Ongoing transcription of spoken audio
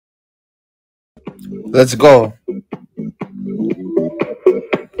Let's go.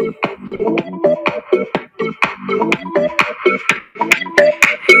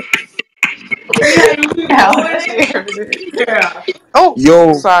 Oh,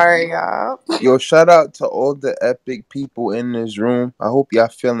 Yo, sorry, y'all. yo, shout out to all the epic people in this room. I hope y'all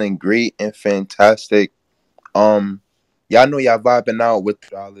feeling great and fantastic. Um, y'all know y'all vibing out with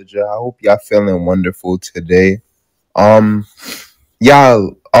astrology. I hope y'all feeling wonderful today. Um,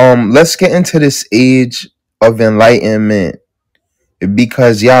 y'all, let's get into this age of enlightenment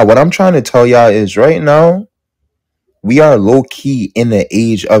because yeah, what I'm trying to tell y'all is right now we are low key in the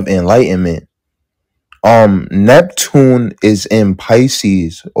age of enlightenment. Neptune is in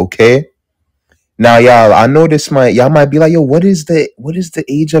Pisces, okay? Now, y'all, I know this might y'all might be like, yo, what is the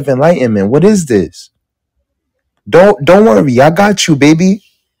age of enlightenment? What is this? Don't worry, I got you, baby.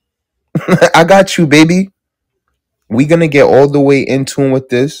 I got you, baby. We gonna get all the way in tune with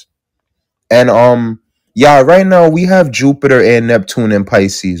this. And yeah, right now we have Jupiter and Neptune in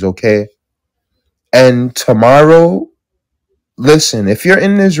Pisces, okay? And tomorrow, listen, if you're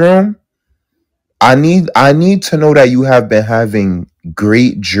in this room, I need to know that you have been having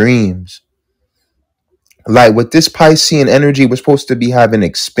great dreams. Like with this Piscean energy, we're supposed to be having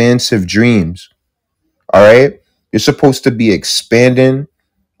expansive dreams. All right, you're supposed to be expanding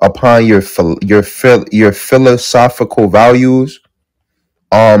upon your philosophical values.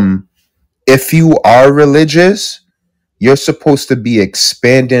 Um, if you are religious, you're supposed to be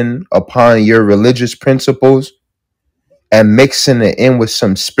expanding upon your religious principles and mixing it in with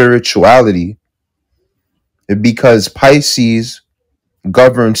some spirituality because Pisces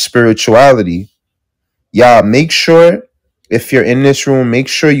governs spirituality. Yeah, make sure if you're in this room, make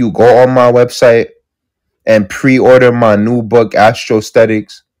sure you go on my website and pre-order my new book,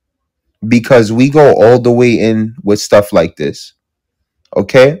 Astrosthetics, because we go all the way in with stuff like this.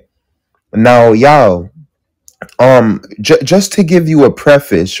 Okay? Now, y'all, just to give you a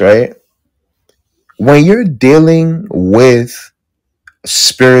preface, right? When you're dealing with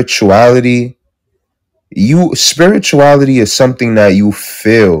spirituality, spirituality is something that you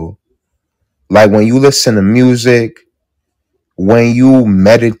feel. Like when you listen to music, when you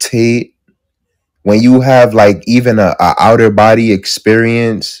meditate, when you have like even a outer body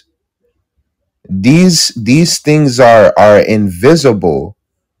experience, these things are invisible,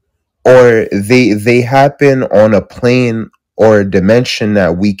 or they happen on a plane or a dimension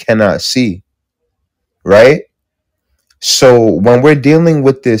that we cannot see, right? So when we're dealing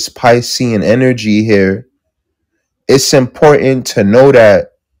with this Piscean energy here, it's important to know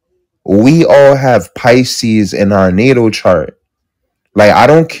that we all have Pisces in our natal chart. Like, I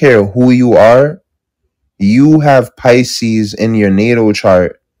don't care who you are, you have Pisces in your natal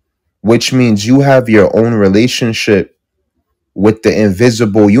chart, which means you have your own relationship with the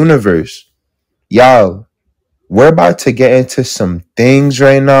invisible universe. Y'all, we're about to get into some things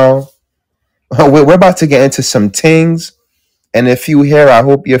right now. We're about to get into some things. And if you here, I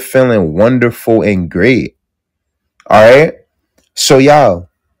hope you're feeling wonderful and great. All right. So, y'all,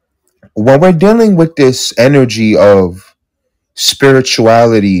 when we're dealing with this energy of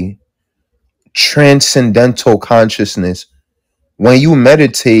spirituality, transcendental consciousness, when you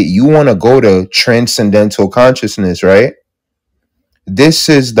meditate, you want to go to transcendental consciousness, right? This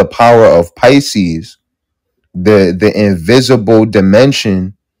is the power of Pisces, the invisible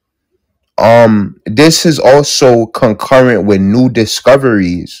dimension. This is also concurrent with new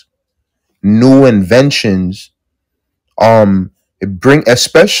discoveries, new inventions. It bring,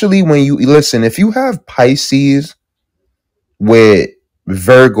 especially when you listen, if you have Pisces with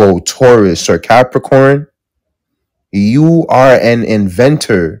Virgo, Taurus, or Capricorn, you are an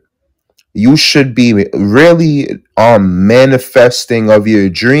inventor. You should be really manifesting of your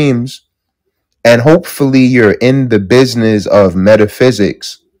dreams, and hopefully you're in the business of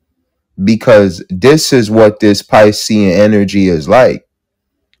metaphysics, because this is what this Piscean energy is like.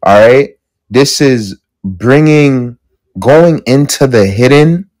 All right. This is going into the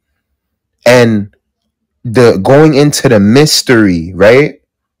hidden and the going into the mystery, right?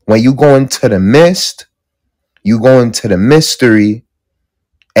 When you go into the mist, you go into the mystery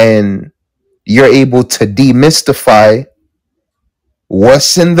and you're able to demystify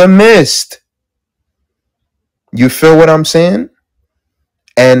what's in the mist. You feel what I'm saying?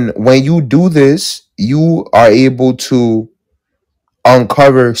 And when you do this, you are able to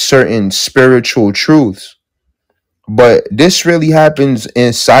uncover certain spiritual truths. But this really happens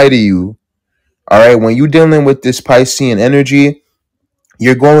inside of you. All right. When you're dealing with this Piscean energy,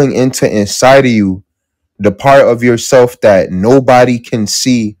 you're going into inside of you, the part of yourself that nobody can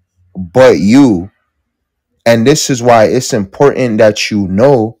see but you. And this is why it's important that you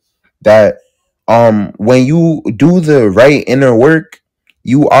know that When you do the right inner work,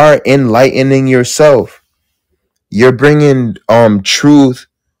 you are enlightening yourself. You're bringing truth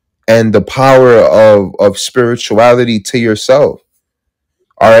and the power of spirituality to yourself.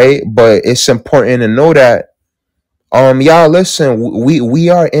 All right, but it's important to know that y'all listen, we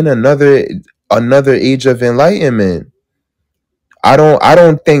are in another age of enlightenment. I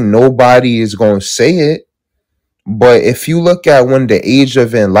don't think nobody is going to say it, but if you look at when the age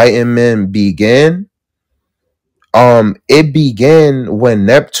of enlightenment began, it began when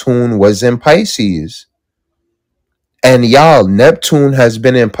Neptune was in Pisces. And y'all, Neptune has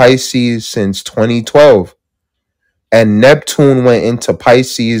been in Pisces since 2012. And Neptune went into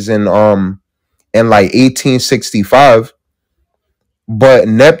Pisces in like 1865, but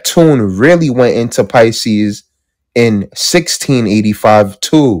Neptune really went into Pisces in 1685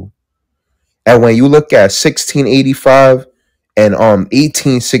 too. And when you look at 1685 and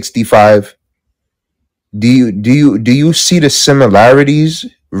 1865, do you see the similarities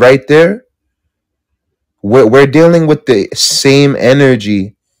right there? We're dealing with the same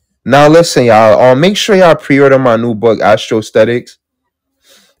energy. Now listen, y'all. Make sure y'all pre-order my new book, Astrosthetics.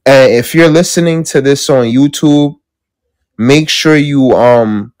 And if you're listening to this on YouTube, make sure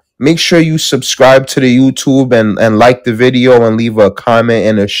you subscribe to the YouTube and like the video and leave a comment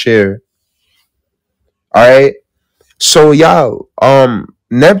and a share. All right. So y'all,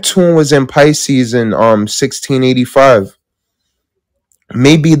 Neptune was in Pisces in 1685,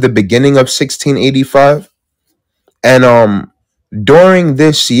 maybe the beginning of 1685, and during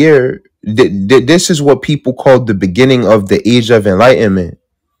this year, this is what people call the beginning of the Age of Enlightenment.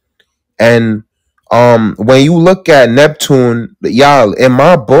 And when you look at Neptune, y'all, in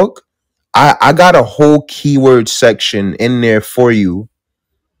my book, I got a whole keyword section in there for you.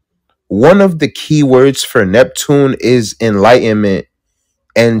 One of the keywords for Neptune is enlightenment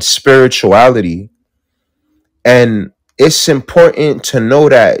and spirituality. And it's important to know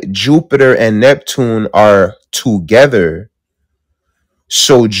that Jupiter and Neptune are together.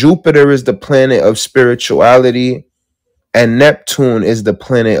 So Jupiter is the planet of spirituality, and Neptune is the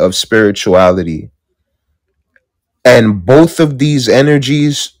planet of spirituality. And both of these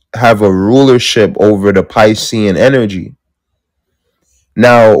energies have a rulership over the Piscean energy.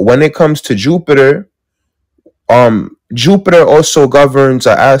 Now, when it comes to Jupiter, Jupiter also governs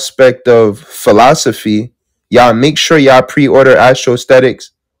an aspect of philosophy. Y'all make sure y'all pre-order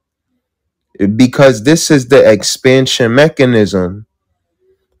Astrosthetics because this is the expansion mechanism,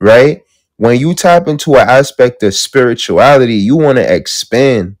 right? When you tap into an aspect of spirituality, you want to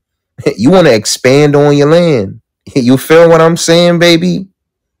expand. You want to expand on your land. You feel what I'm saying, baby?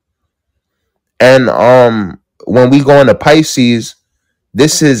 And when we go into Pisces,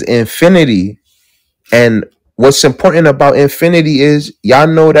 this is infinity. And what's important about infinity is y'all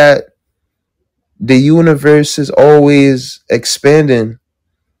know that the universe is always expanding.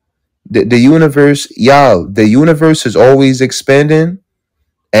 The universe, y'all, the universe is always expanding,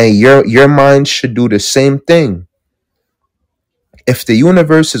 and your mind should do the same thing. If the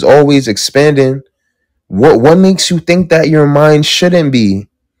universe is always expanding, what makes you think that your mind shouldn't be?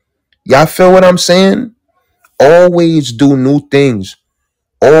 Y'all feel what I'm saying? Always do new things.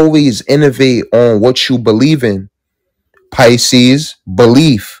 Always innovate on what you believe in. Pisces,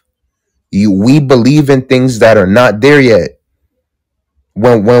 belief. We believe in things that are not there yet.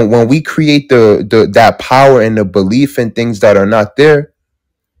 When we create the that power and the belief in things that are not there,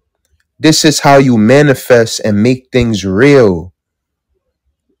 this is how you manifest and make things real.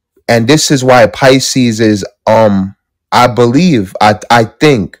 And this is why Pisces is I believe, I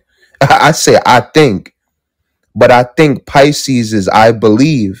think. I say I think, but I think Pisces is I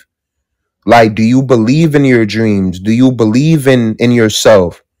believe. Like, do you believe in your dreams? Do you believe in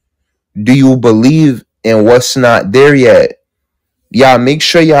yourself? Do you believe in what's not there yet? Y'all make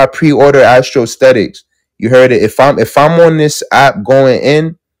sure y'all pre-order Astrosthetics. You heard it. If I'm on this app going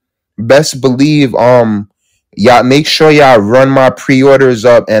in, best believe y'all make sure y'all run my pre-orders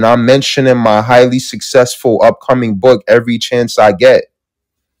up, and I'm mentioning my highly successful upcoming book every chance I get.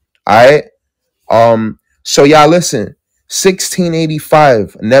 Alright? So y'all listen.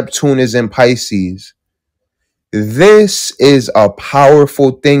 1685, Neptune is in Pisces. This is a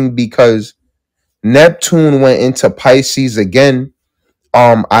powerful thing because Neptune went into Pisces again,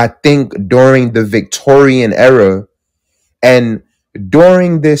 I think during the Victorian era. And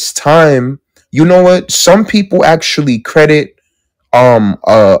during this time, you know what? Some people actually credit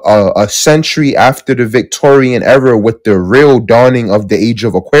a century after the Victorian era with the real dawning of the age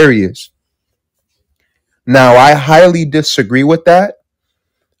of Aquarius. Now, I highly disagree with that,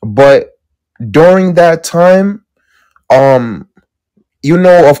 but during that time, um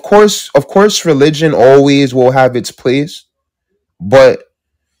of course, religion always will have its place, but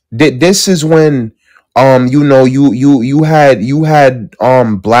this is when you had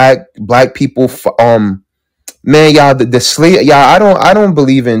black people man, y'all, the slave, yeah, I don't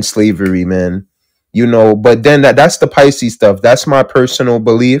believe in slavery, man. But then that's the Pisces stuff. That's my personal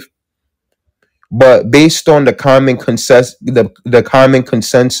belief. But based on the common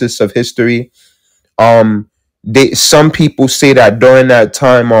consensus of history, some people say that during that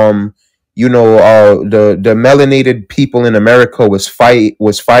time, the melanated people in America was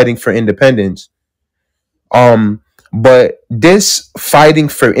fighting for independence. Um, but this fighting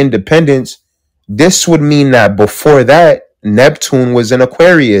for independence, this would mean that before that, Neptune was in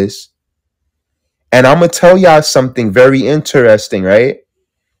Aquarius. And I'm gonna tell y'all something very interesting, right?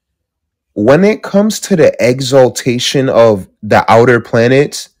 When it comes to the exaltation of the outer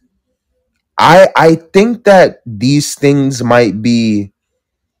planets, I think that these things might be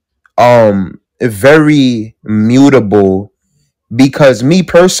very mutable, because me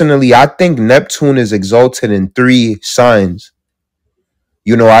personally, I think Neptune is exalted in three signs.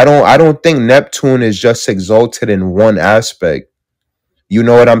 I don't think Neptune is just exalted in one aspect. You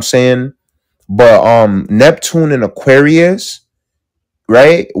know what I'm saying? But Neptune in Aquarius,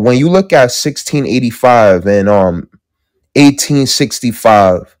 right? When you look at 1685 and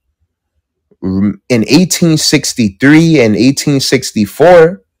 1865, in 1863 and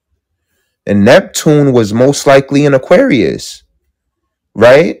 1864, and Neptune was most likely in Aquarius,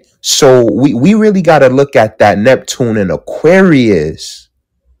 right? So we really got to look at that Neptune in Aquarius,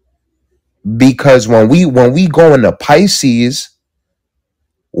 because when we go into Pisces,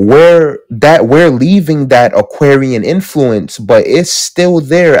 we're leaving that Aquarian influence, but it's still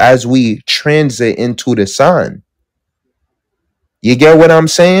there as we transit into the sun. You get what I'm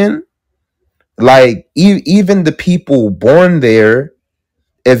saying? Like, even the people born there,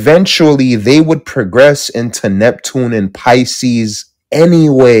 eventually they would progress into Neptune and Pisces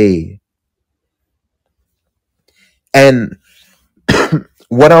anyway. And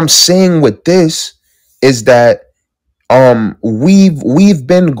what I'm saying with this is that we've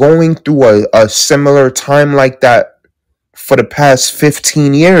been going through a similar time like that for the past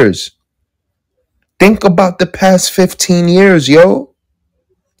 15 years. Think about the past 15 years, yo.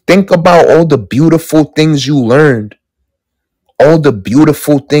 Think about all the beautiful things you learned, all the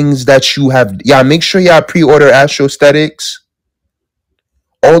beautiful things that you have. Yeah, make sure y'all pre-order Astrosthetics.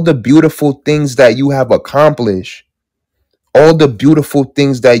 All the beautiful things that you have accomplished, all the beautiful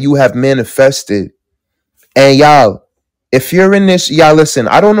things that you have manifested. And y'all, if you're in this, y'all listen,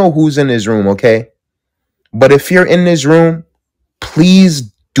 I don't know who's in this room, okay? But if you're in this room,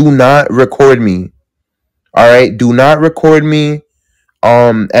 please do not record me. All right? Do not record me.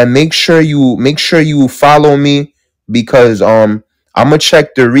 And make sure you follow me, because I'm gonna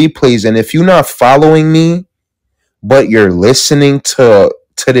check the replays, and if you're not following me but you're listening to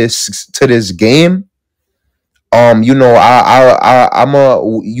this game, I'm a you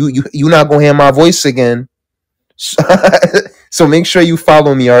not gonna hear my voice again. So make sure you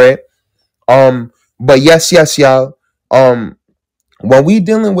follow me, all right? But yes, y'all. When we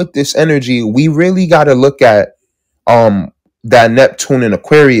dealing with this energy, we really got to look at um that Neptune and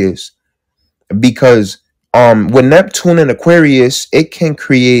Aquarius, because with Neptune and Aquarius, it can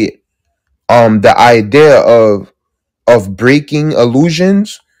create the idea of breaking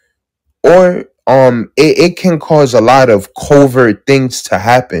illusions, or it can cause a lot of covert things to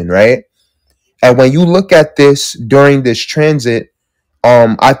happen, right? And when you look at this during this transit,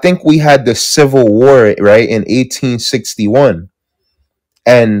 I think we had the Civil War, right, in 1861.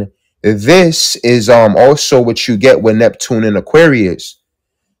 And this is also what you get with Neptune and Aquarius.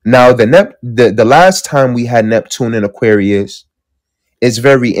 Now, the last time we had Neptune and Aquarius is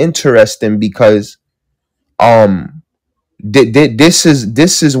very interesting, because um this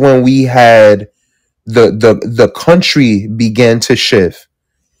is when we had the country began to shift.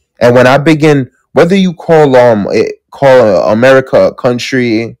 And when I begin, whether you call America a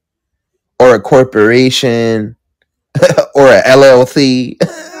country, or a corporation, or a LLC,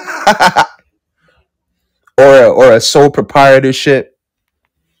 or a sole proprietorship,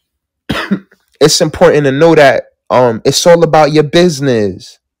 it's important to know that it's all about your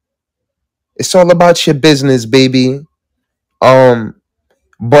business. It's all about your business, baby. Um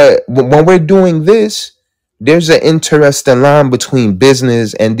but when we're doing this, there's an interesting line between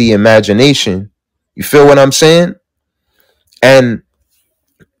business and the imagination. You feel what I'm saying? And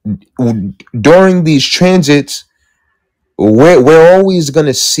during these transits, we're always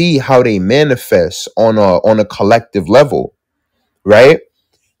gonna see how they manifest on a collective level, right?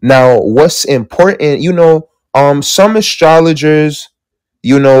 Now, what's important, some astrologers,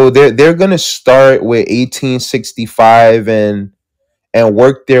 they're gonna start with 1865 and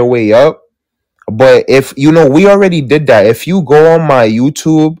work their way up. But if we already did that. If you go on my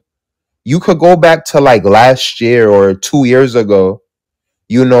YouTube, you could go back to like last year or 2 years ago.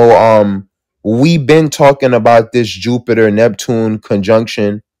 You know, we've been talking about this Jupiter Neptune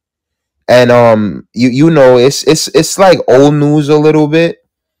conjunction, and it's like old news a little bit.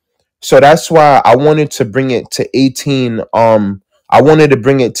 So that's why I wanted to bring it to 18. I wanted to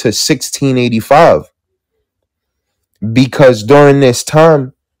bring it to 1685 because during this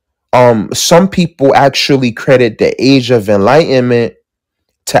time, some people actually credit the Age of Enlightenment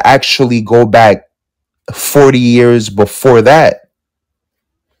to actually go back 40 years before that.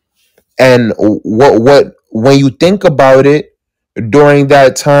 And what when you think about it, during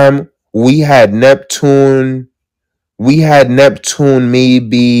that time we had Neptune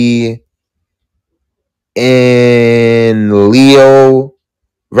maybe in Leo,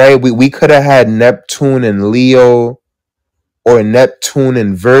 right? We could have had Neptune in Leo or Neptune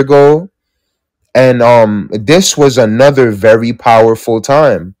in Virgo. And this was another very powerful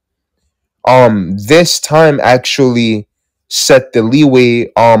time. This time actually set the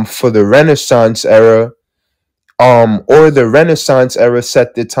leeway for the Renaissance era, or the Renaissance era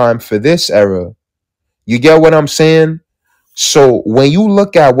set the time for this era. You get what I'm saying? So when you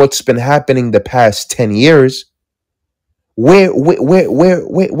look at what's been happening the past 10 years, we're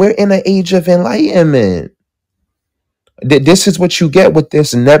in an age of enlightenment. This is what you get with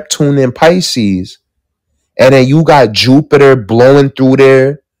this Neptune and Pisces. And then you got Jupiter blowing through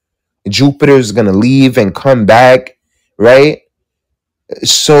there. Jupiter's gonna leave and come back, right?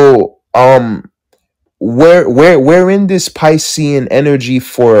 So we're in this Piscean energy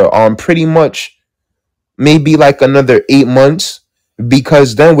for pretty much maybe like another 8 months,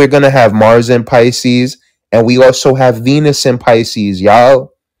 because then we're gonna have Mars in Pisces, and we also have Venus in Pisces,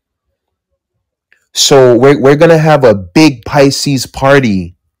 y'all. So we're gonna have a big Pisces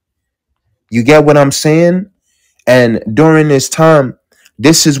party. You get what I'm saying? And during this time,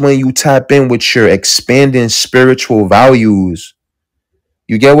 this is when you tap in with your expanding spiritual values.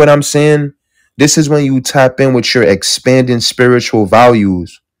 You get what I'm saying? This is when you tap in with your expanding spiritual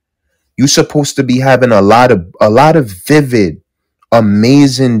values. You're supposed to be having a lot of vivid,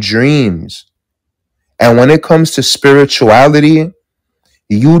 amazing dreams. And when it comes to spirituality,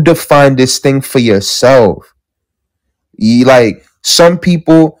 you define this thing for yourself. You, like some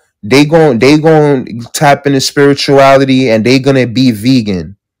people, they going tap into spirituality and they gonna be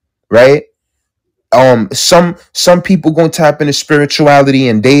vegan, right? Some people gonna tap into spirituality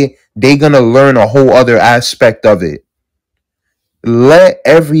and they gonna learn a whole other aspect of it. Let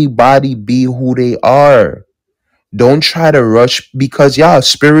everybody be who they are. Don't try to rush, because y'all,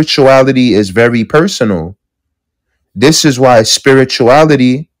 spirituality is very personal. This is why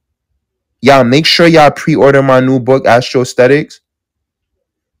spirituality, y'all, make sure y'all pre-order my new book, Aesthetics.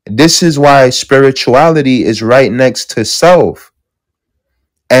 This is why spirituality is right next to self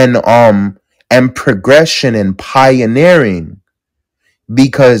and progression and pioneering,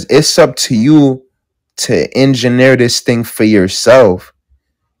 because it's up to you to engineer this thing for yourself.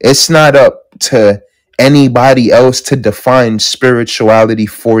 It's not up to anybody else to define spirituality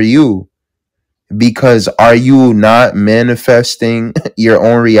for you, because are you not manifesting your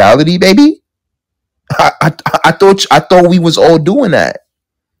own reality, baby? I thought we was all doing that.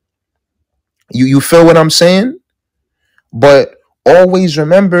 You feel what I'm saying? But always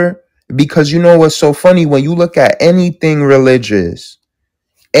remember, because you know what's so funny, when you look at anything religious,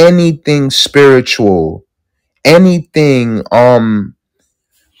 anything spiritual, anything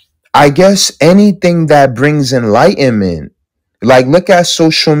I guess anything that brings enlightenment, like look at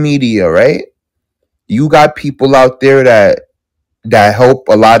social media, right? You got people out there that help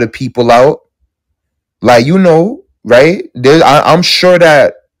a lot of people out, like, right? I'm sure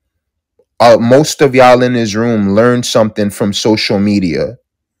that most of y'all in this room learned something from social media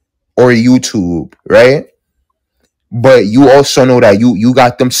or YouTube, right? But you also know that you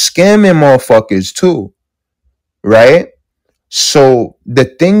got them scamming motherfuckers too, right? So the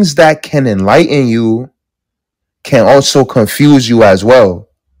things that can enlighten you can also confuse you as well.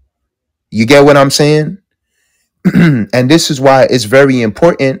 You get what I'm saying? And this is why it's very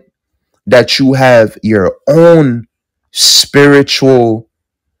important that you have your own spiritual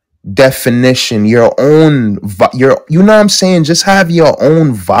definition, your own you know what I'm saying? Just have your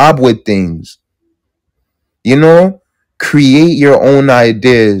own vibe with things. You know? Create your own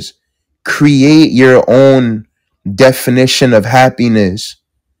ideas. Create your own definition of happiness.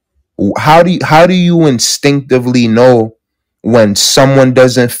 How do you instinctively know when someone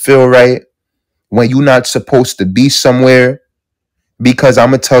doesn't feel right, when you're not supposed to be somewhere? Because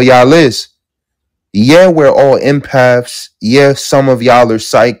I'm gonna tell y'all this. Yeah, we're all empaths. Yeah, some of y'all are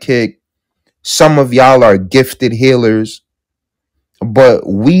psychic. Some of y'all are gifted healers. But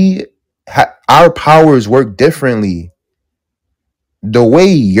our powers work differently. The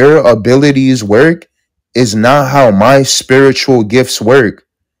way your abilities work is not how my spiritual gifts work.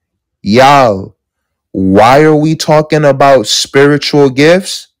 Y'all, why are we talking about spiritual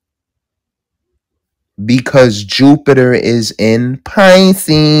gifts? Because Jupiter is in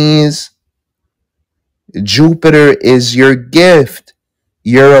Pisces. Jupiter is your gift,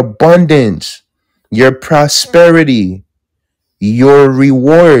 your abundance, your prosperity, your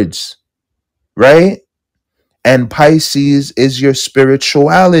rewards, right? And Pisces is your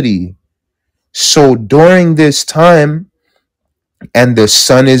spirituality. So during this time, and the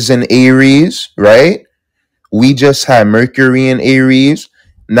sun is in Aries, right? We just had Mercury in Aries.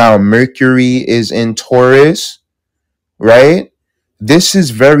 Now Mercury is in Taurus, right? This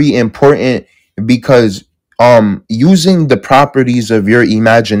is very important because using the properties of your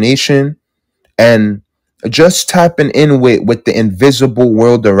imagination and just tapping in with the invisible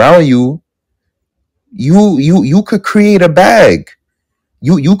world around you, you could create a bag.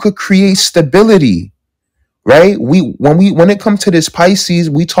 You could create stability, right? When it comes to this Pisces,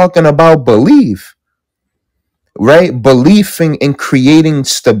 we talking about belief, right? Belief in creating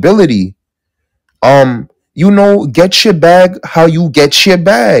stability. Get your bag how you get your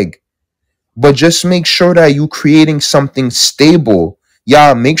bag, but just make sure that you creating something stable.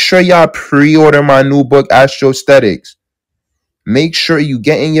 Y'all make sure y'all pre-order my new book, Astrosthetics. Make sure you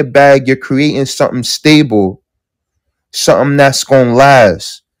get in your bag, you're creating something stable, something that's gonna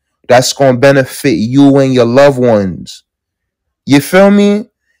last, that's gonna benefit you and your loved ones. You feel me?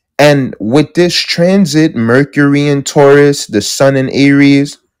 And with this transit, Mercury in Taurus, the Sun in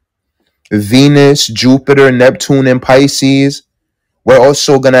Aries, Venus, Jupiter, Neptune in Pisces, we're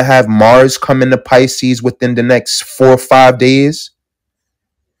also going to have Mars come into Pisces within the next 4 or 5 days.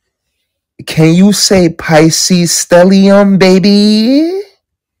 Can you say Pisces stellium, baby?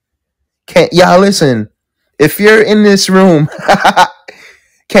 Can y'all listen? If you're in this room,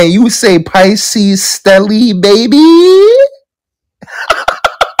 can you say Pisces stelli, baby?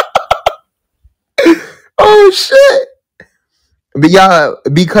 Oh shit. But yeah,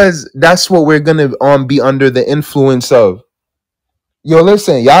 because that's what we're gonna be under the influence of. Yo,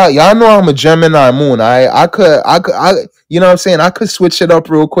 listen, y'all know I'm a Gemini moon. I you know what I'm saying? I could switch it up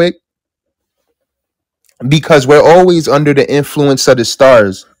real quick because we're always under the influence of the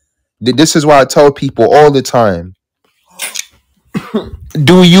stars. This is why I tell people all the time.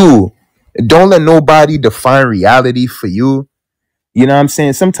 Do you? Don't let nobody define reality for you. You know what I'm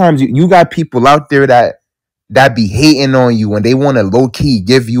saying? Sometimes you got people out there that be hating on you and they want to low key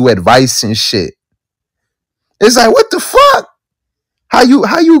give you advice and shit. It's like, what the fuck? How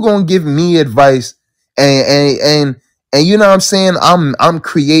you gonna give me advice and you know what I'm saying? I'm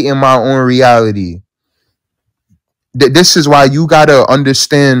creating my own reality. This is why you gotta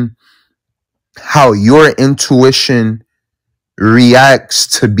understand how your intuition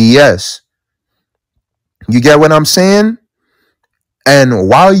reacts to BS. You get what I'm saying? And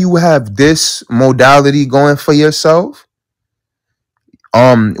while you have this modality going for yourself,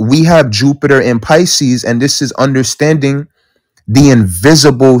 we have Jupiter in Pisces, and this is understanding the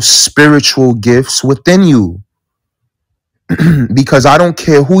invisible spiritual gifts within you. Because I don't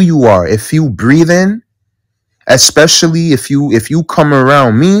care who you are. If you breathe in, especially if you come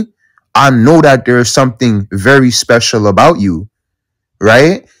around me, I know that there's something very special about you,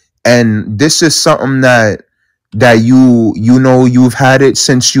 right? And this is something that you've had it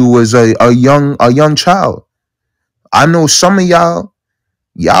since you was a young child. I know some of y'all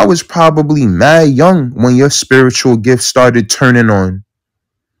was probably mad young when your spiritual gift started turning on.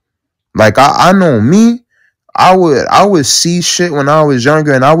 Like I know me, I would see shit when I was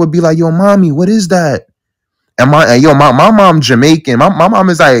younger and I would be like, yo, mommy, what is that? And my mom Jamaican. My mom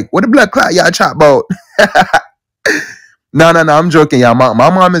is like, what the black clock y'all chat about? No, I'm joking, y'all. My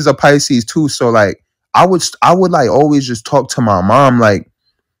mom is a Pisces too. So like I would like always just talk to my mom like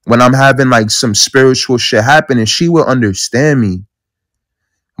when I'm having like some spiritual shit happen and she will understand me.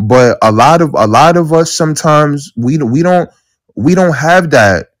 But a lot of us sometimes we don't have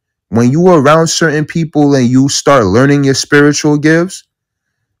that. When you are around certain people and you start learning your spiritual gifts,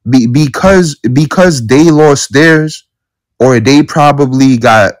 because they lost theirs or they probably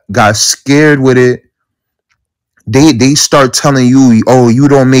got scared with it, they start telling you, oh, you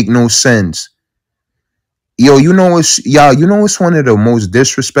don't make no sense. Yo, you know what's one of the most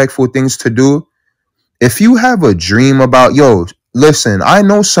disrespectful things to do? If you have a dream about, yo, listen, I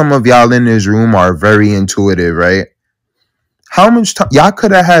know some of y'all in this room are very intuitive, right? How much time y'all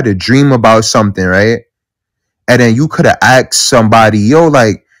could have had a dream about something, right? And then you could have asked somebody, yo,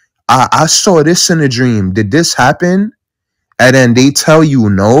 like, I saw this in a dream. Did this happen? And then they tell you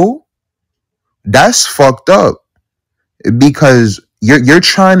no. That's fucked up because you're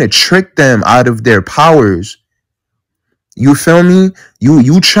trying to trick them out of their powers. You feel me?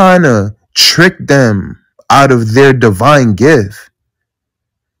 You trying to trick them out of their divine gift.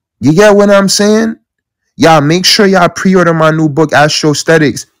 You get what I'm saying? Y'all make sure y'all pre-order my new book,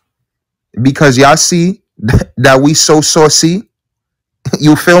 Aesthetics, because y'all see that we so saucy.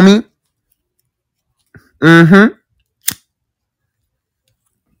 You feel me? Mm-hmm.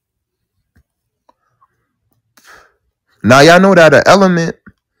 Now y'all know that an element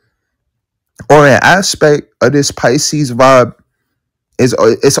or an aspect of this Pisces vibe is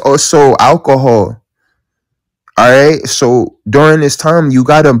it's also alcohol. All right. So during this time, you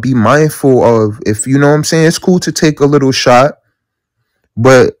gotta be mindful of, if you know what I'm saying. It's cool to take a little shot,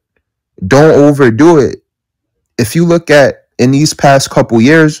 but don't overdo it. If you look at in these past couple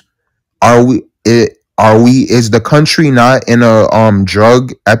years, is the country not in a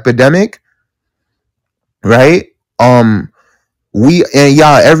drug epidemic, right? We and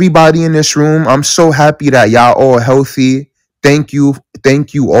y'all, everybody in this room, I'm so happy that y'all all healthy. Thank you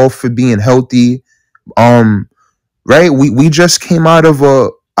all for being healthy. Um, right? We just came out of a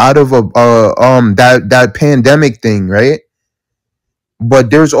that pandemic thing, right? But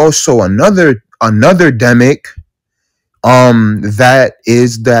there's also another demic that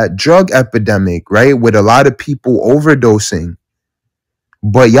is that drug epidemic, right? With a lot of people overdosing.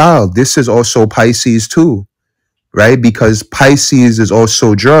 But y'all, this is also Pisces too, right? Because Pisces is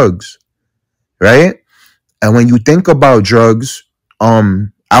also drugs, right? And when you think about drugs,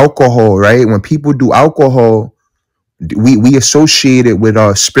 alcohol, right? When people do alcohol, we associate it with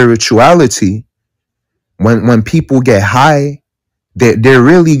spirituality. When people get high, they're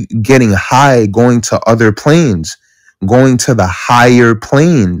really getting high, going to other planes, going to the higher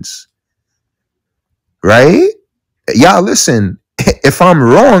planes, right? Y'all listen, if I'm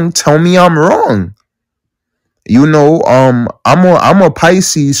wrong, tell me I'm wrong. You know, I'm a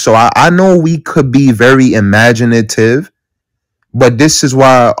Pisces, so I know we could be very imaginative, but this is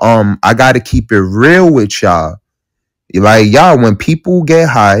why I gotta keep it real with y'all. Like y'all, when people get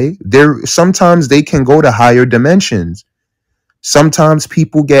high, there sometimes they can go to higher dimensions. Sometimes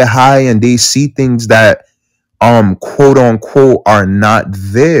people get high and they see things that quote unquote are not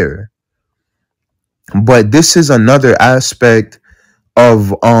there. But this is another aspect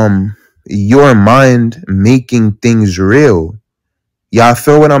of your mind making things real. Y'all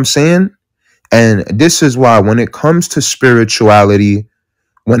feel what I'm saying? And this is why when it comes to spirituality,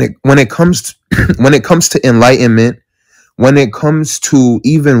 when it comes to, when it comes to enlightenment, when it comes to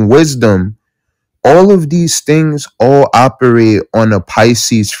even wisdom, all of these things all operate on a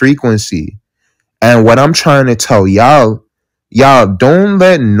Pisces frequency. And what I'm trying to tell y'all don't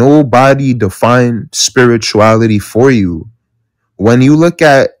let nobody define spirituality for you. When you look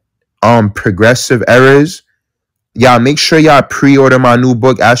at progressive errors, y'all make sure y'all pre-order my new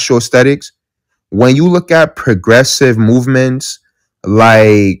book, Aesthetics. When you look at progressive movements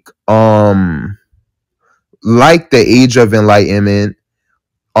like like the Age of Enlightenment,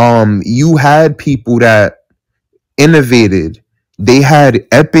 you had people that innovated. They had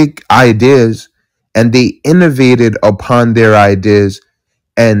epic ideas and they innovated upon their ideas,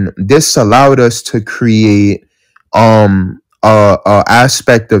 and this allowed us to create a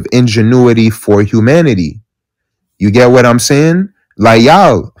aspect of ingenuity for humanity. You get what I'm saying? Like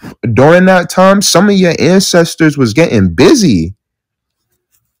y'all, during that time, some of your ancestors was getting busy.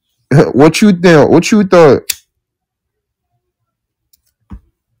 What you think? What you thought?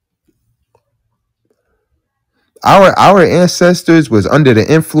 Our ancestors was under the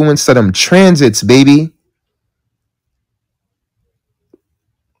influence of them transits, baby.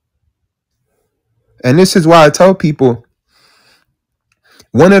 And this is why I tell people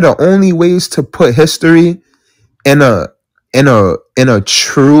one of the only ways to put history in a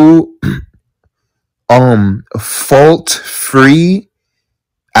true fault free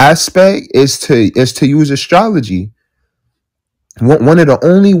aspect is to use astrology. One of the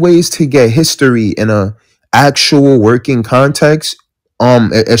only ways to get history in a actual working context,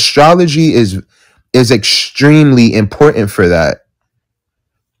 astrology is extremely important for that.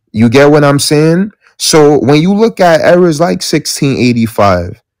 You get what I'm saying? So when you look at eras like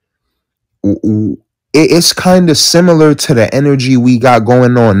 1685, it's kind of similar to the energy we got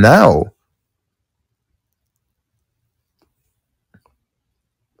going on now.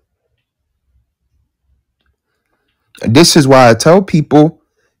 This is why I tell people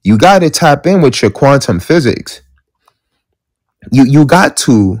you got to tap in with your quantum physics. You got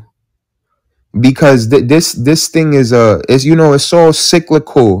to, because this thing is, it's all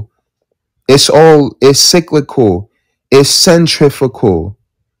cyclical. It's cyclical. It's centrifugal,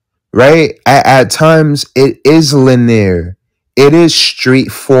 right? At times it is linear. It is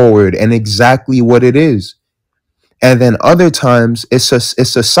straightforward and exactly what it is. And then other times it's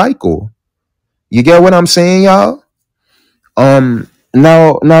a cycle. You get what I'm saying, y'all? Now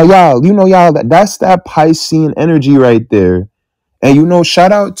y'all, y'all, that's that Piscean energy right there. And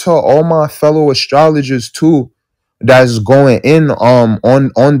shout out to all my fellow astrologers too, that's going in on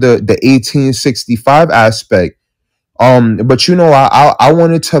the 1865 aspect. But I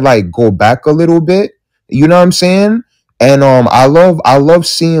wanted to like go back a little bit. You know what I'm saying? And I love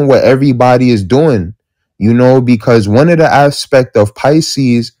seeing what everybody is doing. Because one of the aspect of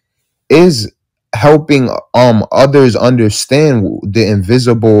Pisces is helping others understand the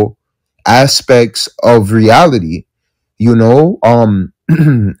invisible aspects of reality.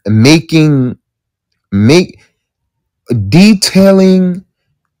 Making make detailing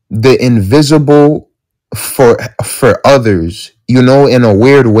the invisible for others, in a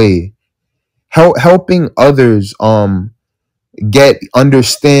weird way. Helping others get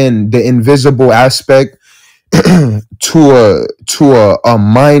understand the invisible aspect to a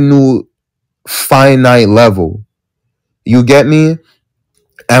minute finite level. You get me?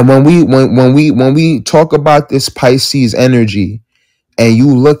 And when we talk about this Pisces energy, and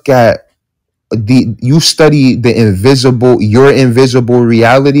you study your invisible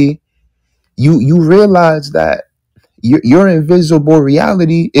reality, you realize that your invisible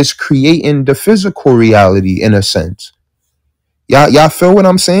reality is creating the physical reality in a sense. Y'all feel what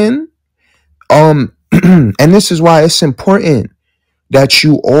I'm saying? And this is why it's important that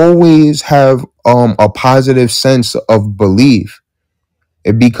you always have a positive sense of belief.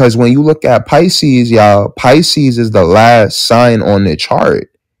 Because when you look at Pisces, y'all, Pisces is the last sign on the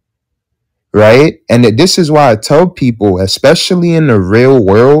chart, right? And this is why I tell people, especially in the real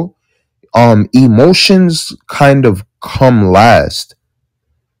world, emotions kind of come last.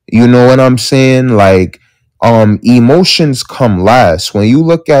 You know what I'm saying? Like, emotions come last. When you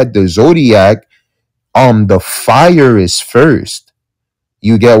look at the zodiac, the fire is first.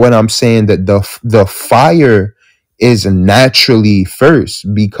 You get what I'm saying? That the fire is naturally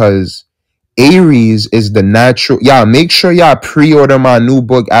first, because Aries is the natural. Yeah, make sure y'all pre-order my new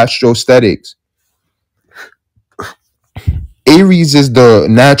book, Astrosthetics. Aries is the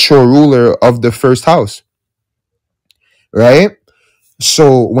natural ruler of the first house, right?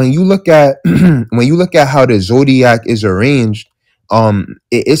 So when you look at how the zodiac is arranged,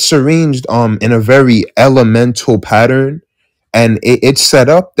 it's arranged in a very elemental pattern, and it's set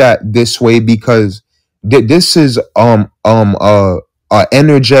up that this way because this is a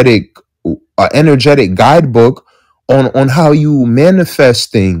energetic guidebook on how you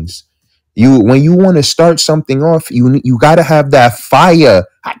manifest things. When you want to start something off, you got to have that fire.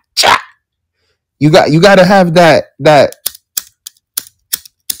 You got to have that.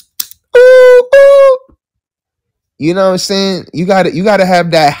 Ooh, ooh. You know what I'm saying? You got to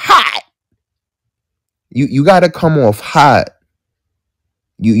have that hot. You got to come off hot.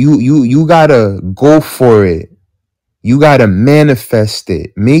 You got to go for it. You got to manifest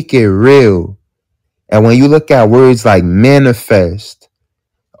it. Make it real. And when you look at words like manifest,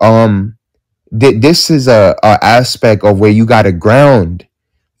 um this is a aspect of where you got to ground.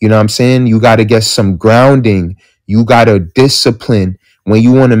 You know what I'm saying? You got to get some grounding. You got to discipline. When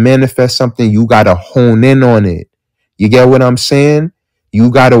you want to manifest something, you got to hone in on it. You get what I'm saying?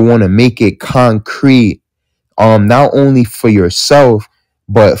 You got to want to make it concrete, not only for yourself,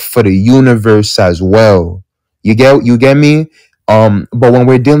 but for the universe as well. You get me? But when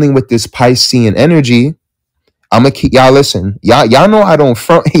we're dealing with this Piscean energy, I'm gonna keep y'all listen. Y'all know I don't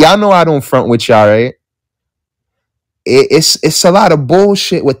front. Y'all know I don't front with y'all, right? It's a lot of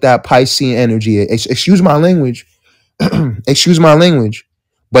bullshit with that Piscean energy. Excuse my language. Excuse my language.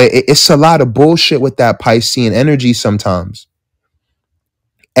 But it's a lot of bullshit with that Piscean energy sometimes.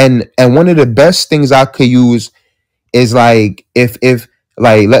 And one of the best things I could use is like, if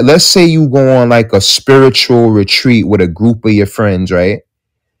like let's say you go on like a spiritual retreat with a group of your friends, right?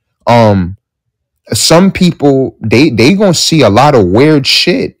 Um some people, they gonna see a lot of weird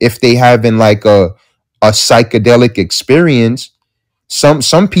shit if they having like a psychedelic experience.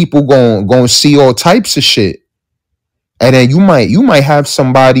 Some people gonna see all types of shit. And then you might have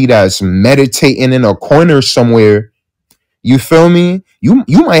somebody that's meditating in a corner somewhere. You feel me? You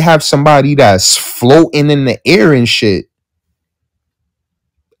might have somebody that's floating in the air and shit.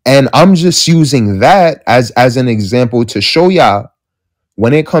 And I'm just using that as an example to show y'all,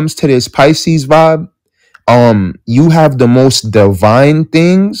 when it comes to this Pisces vibe, you have the most divine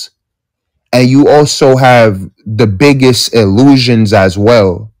things, and you also have the biggest illusions as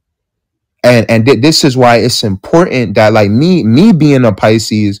well. And this is why it's important that, like, me being a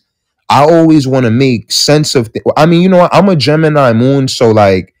Pisces, I always want to make sense of I mean, you know what? I'm a Gemini moon, so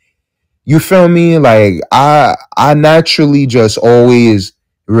like, you feel me? Like, I naturally just always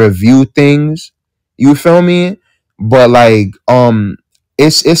review things. You feel me? But like,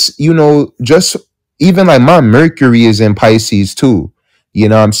 it's just even like my Mercury is in Pisces too. You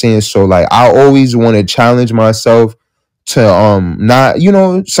know what I'm saying? So like, I always want to challenge myself to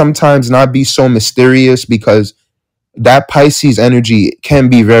not, sometimes not be so mysterious, because that Pisces energy can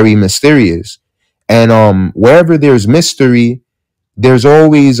be very mysterious. And wherever there's mystery, there's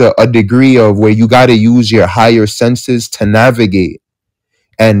always a degree of where you got to use your higher senses to navigate.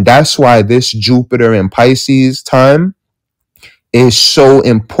 And that's why this Jupiter and Pisces time is so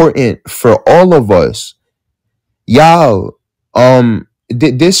important for all of us. Y'all,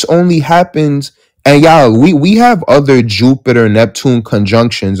 this only happens, and y'all, we have other Jupiter Neptune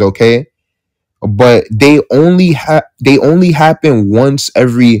conjunctions, okay? But they only happen once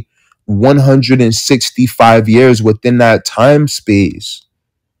every 165 years within that time space,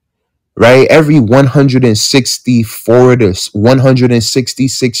 right? Every 164 to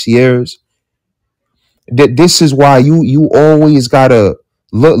 166 years. This is why you always gotta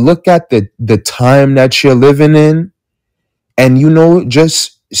look at the time that you're living in, and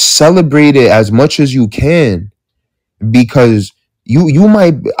just celebrate it as much as you can, because you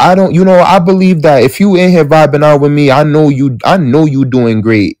might, I don't, I believe that if you in here vibing out with me, I know you doing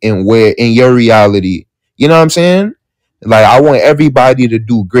great in your reality. You know what I'm saying? Like, I want everybody to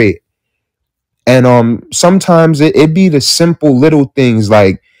do great. And sometimes it be the simple little things,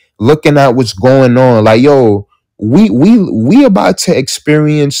 like looking at what's going on. Like, yo, we about to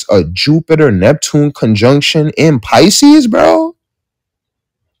experience a Jupiter Neptune conjunction in Pisces, bro.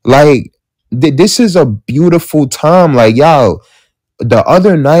 Like, this is a beautiful time. Like, y'all, the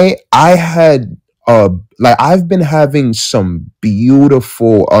other night I had like, I've been having some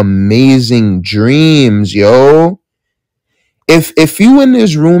beautiful, amazing dreams, yo. If you in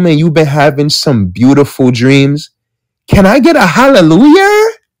this room and you've been having some beautiful dreams, can I get a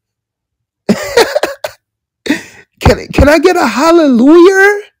hallelujah? Can I get a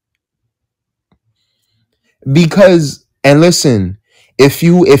hallelujah? Because, and listen, if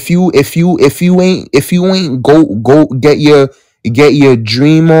you ain't go get your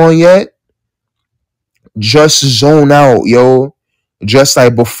dream on yet, just zone out, yo. Just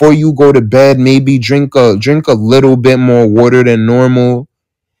like before you go to bed, maybe drink a little bit more water than normal.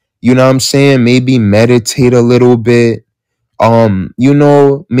 You know what I'm saying? Maybe meditate a little bit.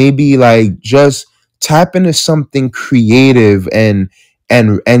 Maybe like just tap into something creative, and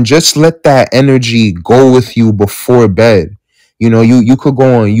just let that energy go with you before bed. You could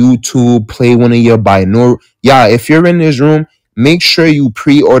go on YouTube, play one of your binaural. Yeah, if you're in this room, make sure you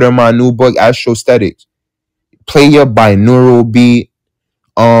pre-order my new book, Astrosthetics. Play your binaural beat,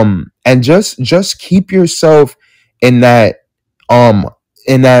 and just keep yourself in that um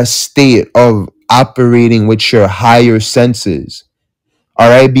in that state of operating with your higher senses. All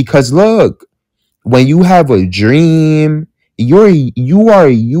right, because look, when you have a dream, you are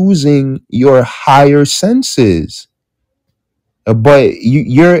using your higher senses. But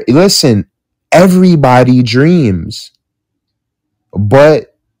you're listen, everybody dreams,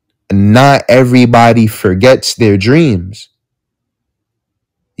 but not everybody forgets their dreams.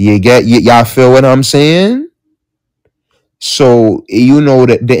 Y'all feel what I'm saying? So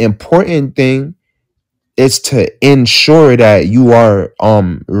that the important thing is to ensure that you are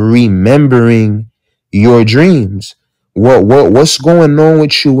remembering your dreams. What's going on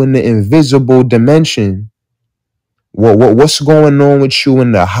with you in the invisible dimension? What's going on with you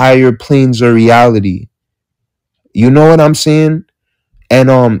in the higher planes of reality? You know what I'm saying?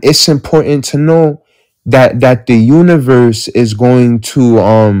 And it's important to know that the universe is going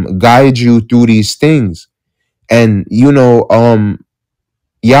to guide you through these things. And y'all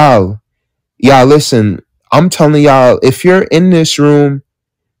listen, I'm telling y'all, if you're in this room,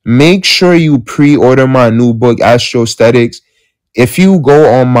 make sure you pre-order my new book, Astrosthetics. If you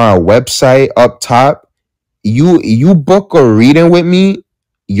go on my website up top, you book a reading with me,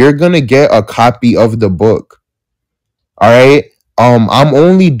 you're gonna get a copy of the book. All right. I'm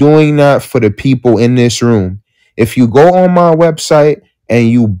only doing that for the people in this room. If you go on my website and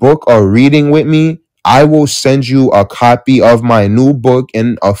you book a reading with me, I will send you a copy of my new book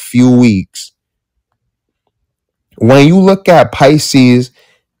in a few weeks. When you look at Pisces,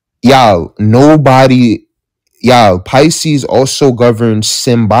 Pisces also governs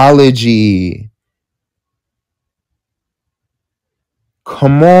symbology.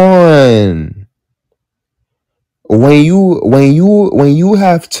 Come on. When you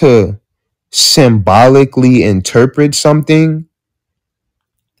have to symbolically interpret something,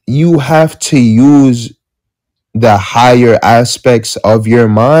 you have to use the higher aspects of your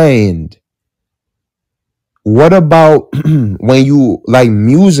mind. What about when you like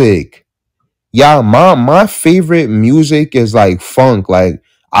music? Yeah, my favorite music is like funk. Like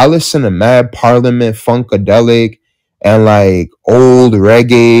I listen to Mad Parliament Funkadelic and like old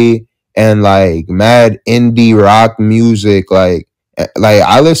reggae and like mad indie rock music. Like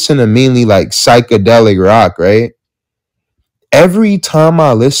I listen to mainly like psychedelic rock, right? Every time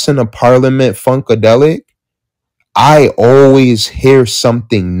I listen to Parliament Funkadelic, I always hear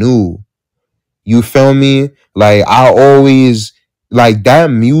something new. You feel me? Like I always like that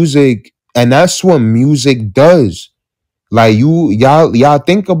music, and that's what music does. Like y'all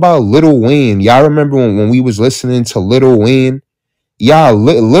think about Little Wayne. Y'all remember when we was listening to Little Wayne? Yeah,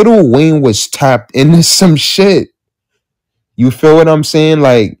 Little Wayne was tapped into some shit. You feel what I'm saying?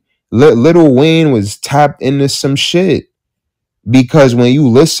 Like Little Wayne was tapped into some shit because when you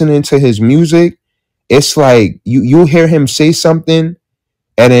listening to his music, it's like you hear him say something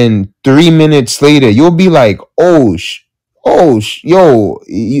and then 3 minutes later you'll be like, yo,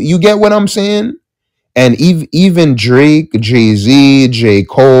 you get what I'm saying? And even Drake, Jay-Z, J.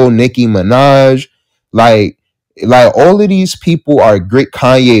 Cole, Nicki Minaj, like like all of these people are great.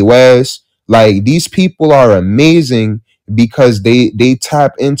 Kanye West, like these people are amazing because they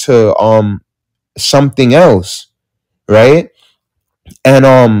tap into something else, right?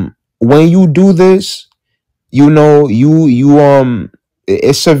 And when you do this,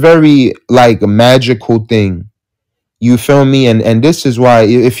 it's a very like magical thing. You feel me? And this is why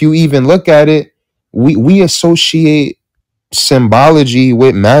if you even look at it, we associate symbology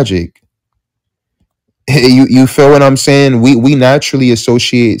with magic. You feel what I'm saying? We naturally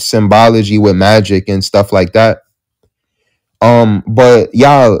associate symbology with magic and stuff like that. But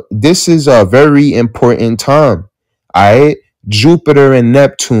y'all, this is a very important time. All right, Jupiter and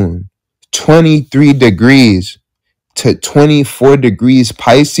Neptune, 23 degrees to 24 degrees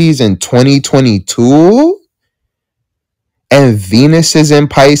Pisces in 2022, and Venus is in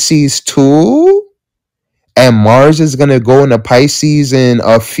Pisces too, and Mars is gonna go into Pisces in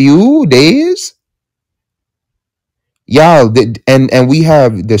a few days. Yeah, and we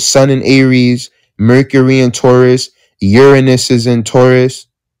have the Sun in Aries, Mercury in Taurus, Uranus is in Taurus.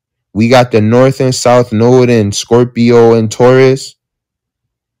 We got the North and South Node in Scorpio and Taurus.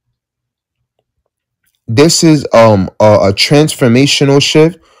 This is a transformational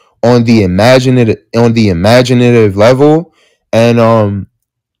shift on the imaginative level, and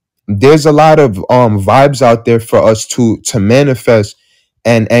there's a lot of vibes out there for us to manifest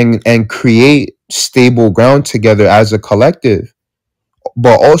and create stable ground together as a collective,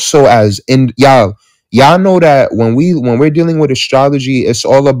 but also as in y'all know that when we're dealing with astrology, it's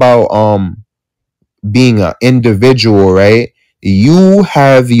all about being an individual, right? You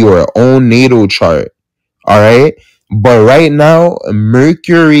have your own natal chart, all right? But right now,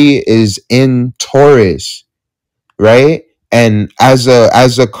 Mercury is in Taurus, right? And as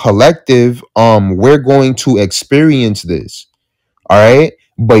a collective, we're going to experience this, all right?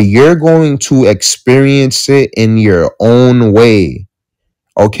 But you're going to experience it in your own way.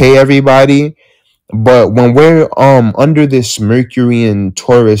 Okay, everybody? But when we're under this Mercury and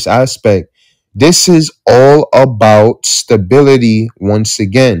Taurus aspect, this is all about stability once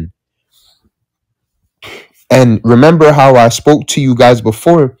again. And remember how I spoke to you guys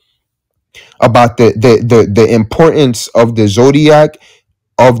before about the importance of the zodiac,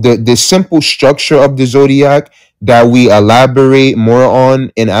 of the simple structure of the zodiac that we elaborate more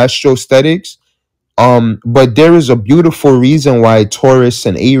on in astrosthetics. But there is a beautiful reason why Taurus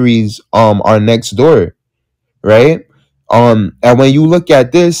and Aries are next door, right? And when you look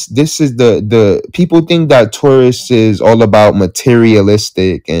at this is the people think that Taurus is all about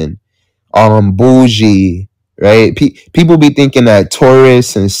materialistic and bougie, right? People be thinking that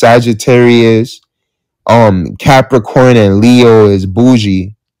Taurus and Sagittarius, Capricorn and Leo is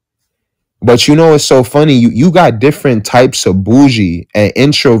bougie. But you know it's so funny. You got different types of bougie and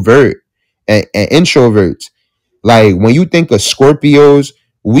and introverts. Like when you think of Scorpios,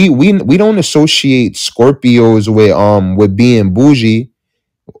 we don't associate Scorpios with being bougie.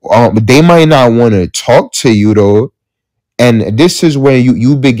 They might not want to talk to you though, and this is where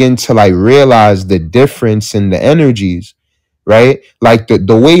you begin to like realize the difference in the energies, right? Like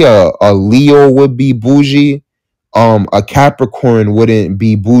the way a Leo would be bougie, a Capricorn wouldn't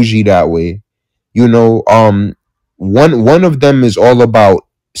be bougie that way. You know, one of them is all about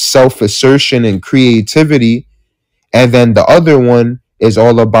self assertion and creativity, and then the other one is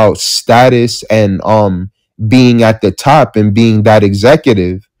all about status and being at the top and being that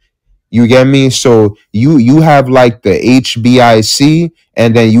executive. You get me? So you have like the HBIC,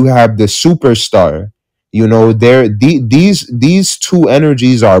 and then you have the superstar. You know, these two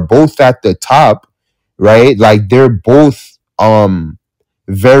energies are both at the top, right? Like they're both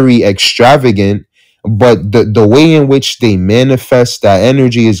very extravagant, but the way in which they manifest that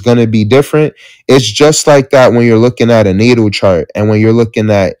energy is going to be different. It's just like that when you're looking at a natal chart and when you're looking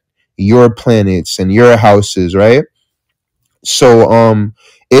at your planets and your houses, right? So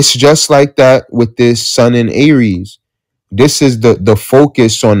it's just like that with this sun in Aries. This is the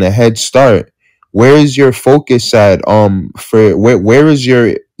focus on the head start. Where is your focus at? For where is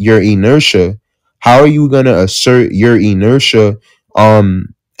your inertia? How are you gonna assert your inertia?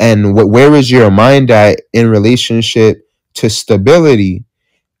 And where is your mind at in relationship to stability?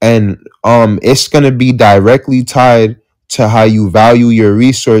 And it's gonna be directly tied to how you value your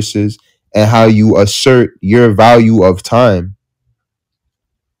resources and how you assert your value of time.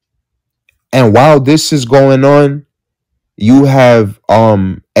 And while this is going on, you have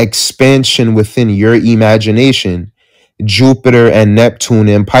expansion within your imagination. Jupiter and Neptune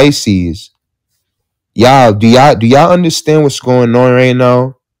in Pisces. Y'all understand what's going on right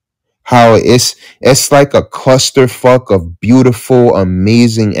now? How it's like a clusterfuck of beautiful,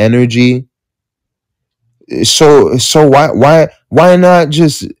 amazing energy. So why not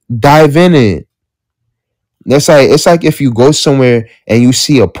just dive in it? It's like if you go somewhere and you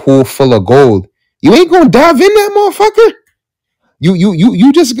see a pool full of gold, you ain't gonna dive in that motherfucker.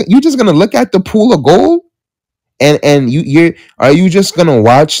 You just gonna look at the pool of gold, and you're are you just gonna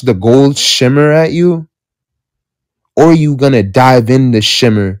watch the gold shimmer at you, or are you gonna dive in the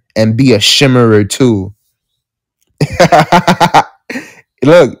shimmer and be a shimmerer too?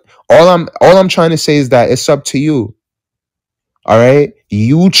 Look, all I'm trying to say is that it's up to you. All right,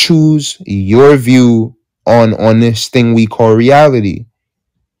 you choose your view on this thing we call reality.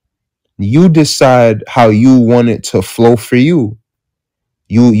 You decide how you want it to flow for you.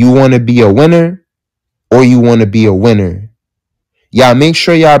 You want to be a winner, or you want to be a winner. Y'all make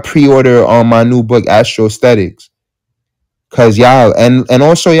sure y'all pre-order on my new book Astrosthetics. Cause y'all and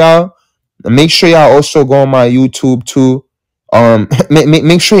also y'all make sure y'all also go on my YouTube too.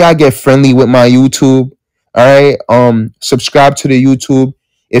 Make sure y'all get friendly with my YouTube. All right. Subscribe to the YouTube.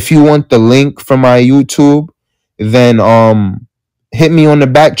 If you want the link from my YouTube, then hit me on the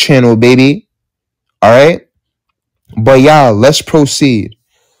back channel, baby. All right. But y'all, let's proceed.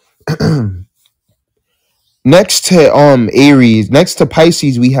 Next to Aries, next to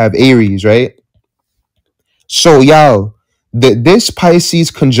Pisces, we have Aries, right? So y'all, this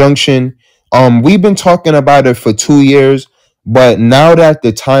Pisces conjunction, we've been talking about it for 2 years, but now that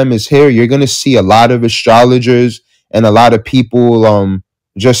the time is here, you're gonna see a lot of astrologers and a lot of people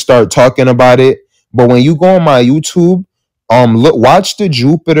just start talking about it. But when you go on my YouTube, look, watch the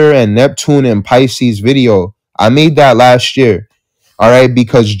Jupiter and Neptune and Pisces video. I made that last year. All right,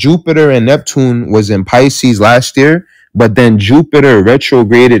 because Jupiter and Neptune was in Pisces last year, but then Jupiter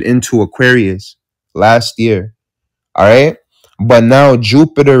retrograded into Aquarius last year. All right. But now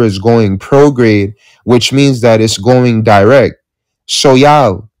Jupiter is going prograde, which means that it's going direct. So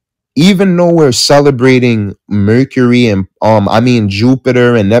y'all, even though we're celebrating Mercury and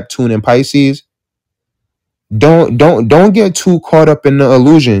Jupiter and Neptune and Pisces, don't get too caught up in the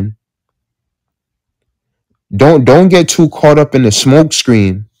illusion. Don't get too caught up in the smoke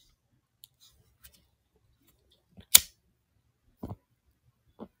screen.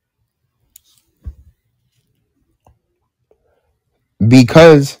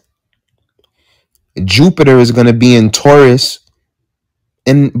 Because Jupiter is gonna be in Taurus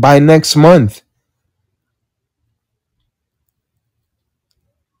in by next month.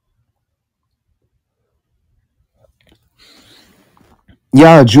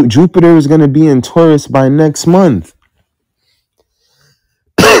 Yeah, Jupiter is gonna be in Taurus by next month.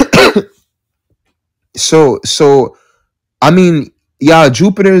 So yeah,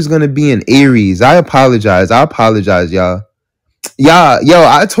 Jupiter is gonna be in Aries. I apologize. Y'all. Yeah, yo,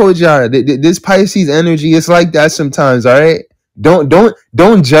 I told y'all this Pisces energy is like that sometimes. All right,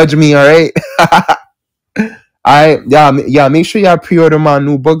 don't judge me. All right. Yeah. Make sure y'all pre-order my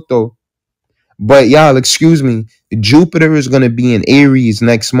new book though. But y'all, excuse me. Jupiter is gonna be in Aries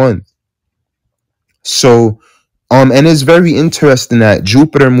next month. So and it's very interesting that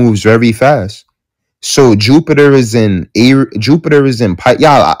Jupiter moves very fast. So Jupiter is in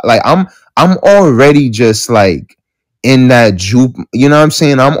yeah, like I'm already just like in that you know what I'm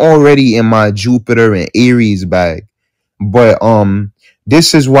saying? I'm already in my Jupiter and Aries bag. But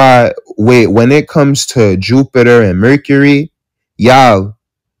this is why when it comes to Jupiter and Mercury, Y'all,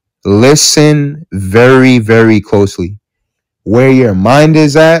 listen very, very closely. Where your mind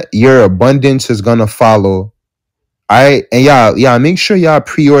is at, your abundance is gonna follow. All right, and y'all, make sure y'all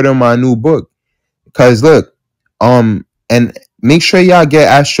pre-order my new book. Cause look, and make sure y'all get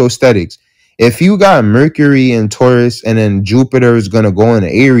astrosthetics. If you got Mercury in Taurus and then Jupiter is gonna go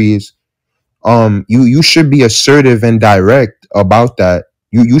into Aries, you should be assertive and direct about that.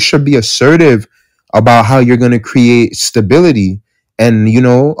 You should be assertive about how you're gonna create stability. And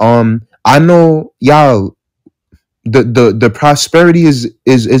I know y'all, the prosperity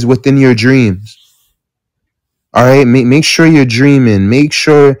is within your dreams. All right, make sure you're dreaming. Make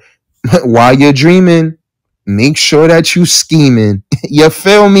sure while you're dreaming, make sure that you scheming. You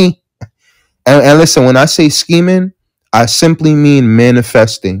feel me? And listen, when I say scheming, I simply mean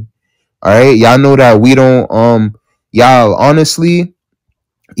manifesting. All right, y'all know that we don't. Y'all honestly,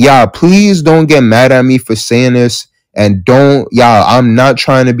 y'all please don't get mad at me for saying this, and don't y'all. I'm not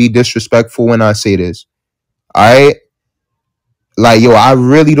trying to be disrespectful when I say this. All right, like yo, I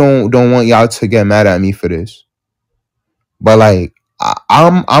really don't want y'all to get mad at me for this. But like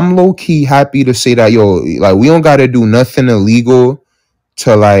I'm low key happy to say that yo, like we don't gotta do nothing illegal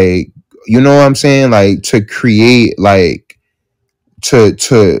to like what I'm saying, like to create like to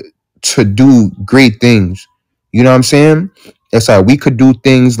do great things. You know what I'm saying? It's like we could do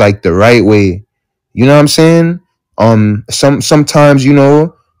things like the right way. You know what I'm saying? Sometimes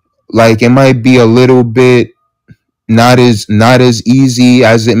like it might be a little bit not as easy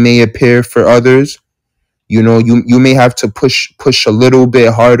as it may appear for others. You may have to push a little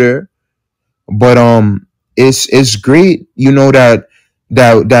bit harder, but it's great that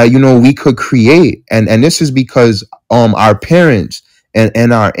we could create, and this is because our parents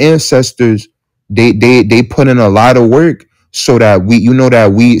and our ancestors, they put in a lot of work so that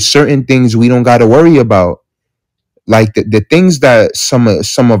we certain things we don't got to worry about, like the things that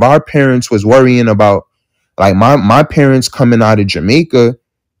some of our parents was worrying about, like my parents coming out of Jamaica.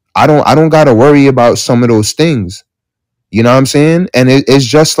 I don't got to worry about some of those things. You know what I'm saying? And it's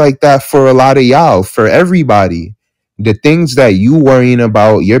just like that for a lot of y'all, for everybody. The things that you worrying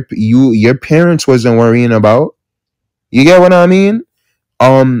about, your parents wasn't worrying about. You get what I mean?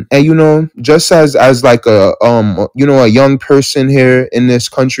 And just as like a young person here in this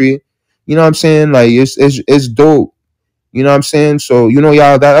country, you know what I'm saying? Like it's dope. You know what I'm saying? So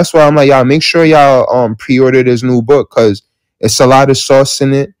y'all, that's why I'm like, y'all make sure y'all pre-order this new book, because it's a lot of sauce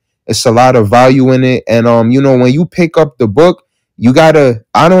in it. It's a lot of value in it. And when you pick up the book, you gotta,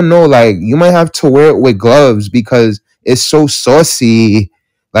 I don't know, like you might have to wear it with gloves because it's so saucy.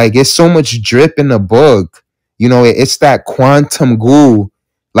 Like it's so much drip in the book. It's that quantum goo.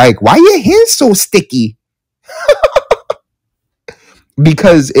 Like, why your hands so sticky?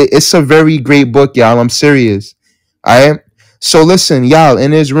 Because it's a very great book, y'all. I'm serious. All right. So listen, y'all,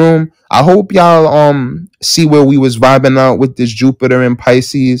 in this room, I hope y'all see where we was vibing out with this Jupiter in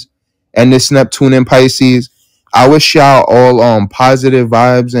Pisces and this Neptune in Pisces. I wish y'all all positive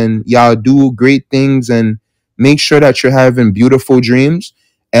vibes, and y'all do great things, and make sure that you're having beautiful dreams.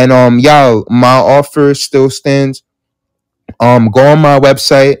 And y'all, my offer still stands. Go on my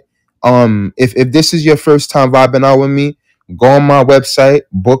website. If this is your first time vibing out with me, go on my website,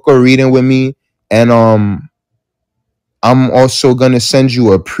 book a reading with me, and I'm also gonna send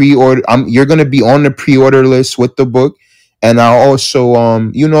you a pre-order. You're gonna be on the pre-order list with the book, and I'll also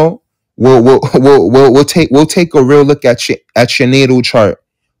we'll take a real look at your natal chart.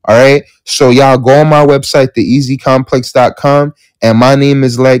 All right. So y'all go on my website, theeasycomplex.com, and my name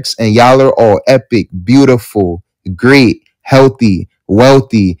is Lex, and y'all are all epic, beautiful, great, healthy,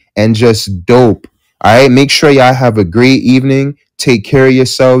 wealthy, and just dope. All right. Make sure y'all have a great evening. Take care of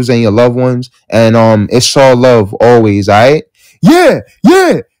yourselves and your loved ones. And it's all love always. All right. Yeah.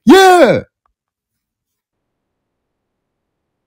 Yeah. Yeah.